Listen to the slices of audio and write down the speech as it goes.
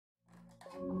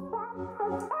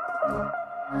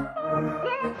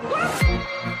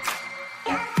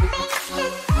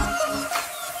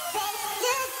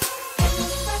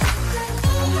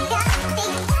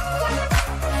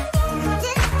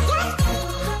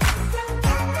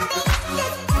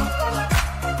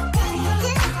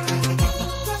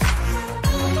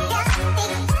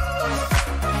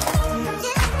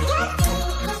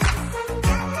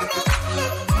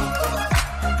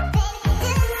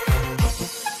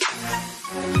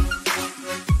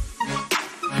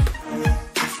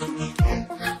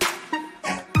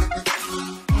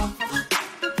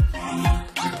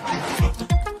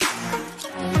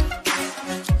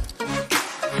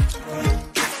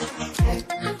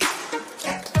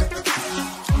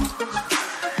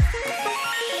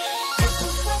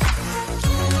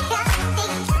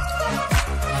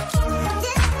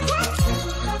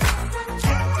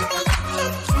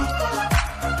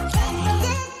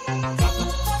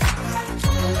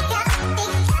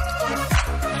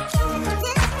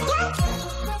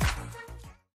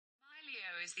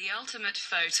Ultimate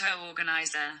photo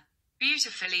organizer,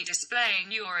 beautifully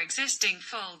displaying your existing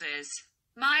folders.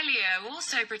 Mylio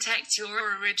also protects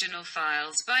your original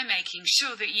files by making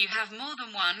sure that you have more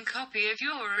than one copy of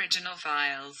your original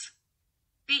files.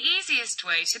 The easiest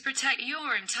way to protect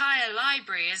your entire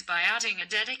library is by adding a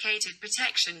dedicated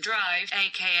protection drive,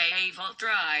 aka a vault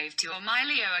drive, to your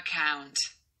Mylio account.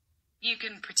 You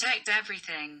can protect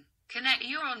everything. Connect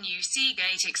your new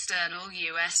SEAGATE external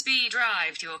USB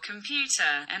drive to your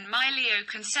computer, and Mylio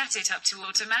can set it up to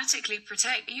automatically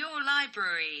protect your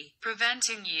library,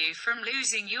 preventing you from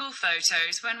losing your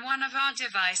photos when one of our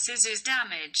devices is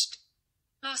damaged,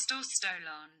 lost or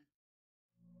stolen.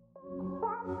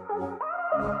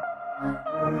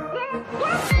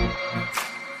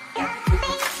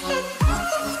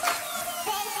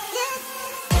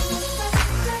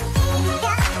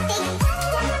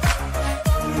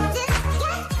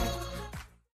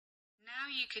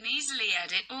 You can easily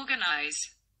edit,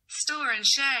 organize, store and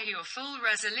share your full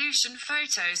resolution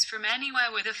photos from anywhere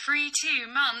with a free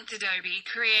 2-month Adobe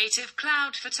Creative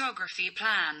Cloud photography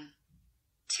plan.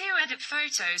 To edit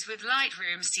photos with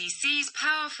Lightroom CC's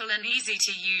powerful and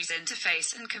easy-to-use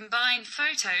interface and combine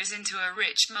photos into a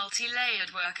rich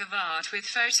multi-layered work of art with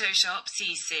Photoshop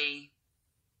CC.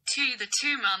 2. The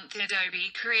 2-month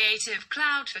Adobe Creative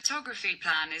Cloud photography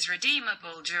plan is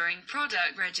redeemable during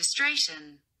product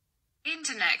registration.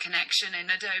 Internet connection in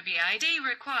Adobe ID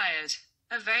required.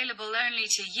 Available only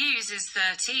to users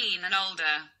 13 and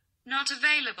older. Not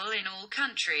available in all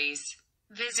countries.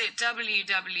 Visit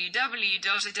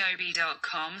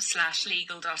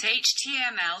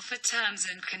www.adobe.com/legal.html for terms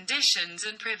and conditions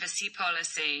and privacy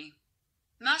policy.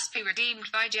 Must be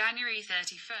redeemed by January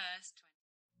 31st.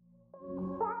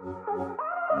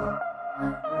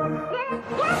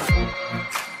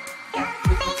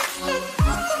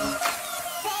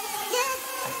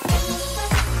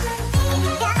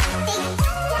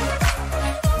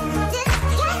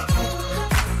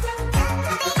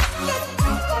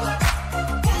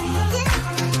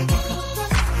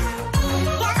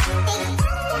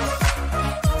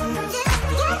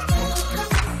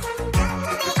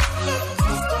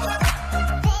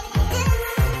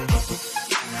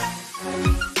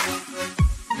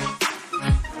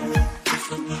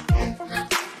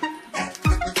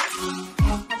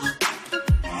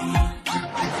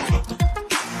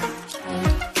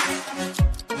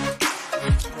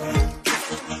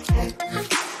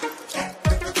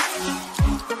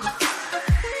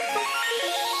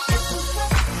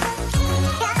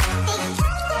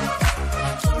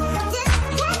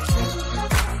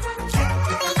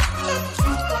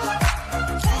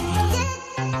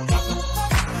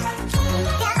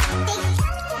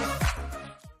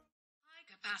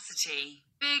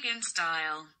 Big in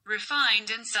style, refined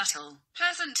and subtle,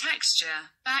 pleasant texture.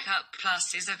 Backup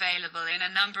Plus is available in a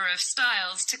number of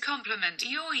styles to complement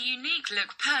your unique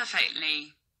look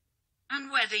perfectly.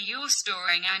 And whether you're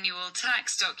storing annual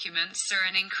tax documents or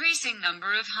an increasing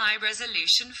number of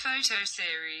high-resolution photo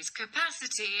series,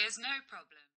 capacity is no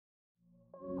problem.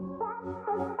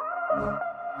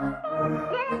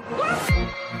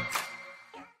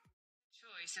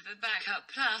 Of a Backup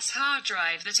Plus hard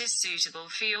drive that is suitable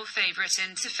for your favorite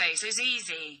interface is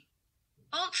easy.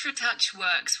 UltraTouch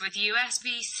works with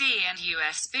USB-C and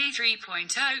USB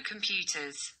 3.0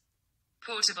 computers.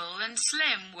 Portable and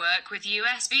Slim work with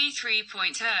USB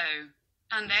 3.0.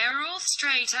 And they are all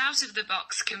straight out of the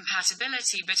box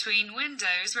compatibility between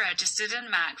Windows registered and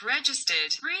Mac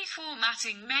registered.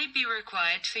 Reformatting may be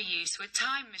required for use with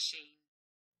Time Machine.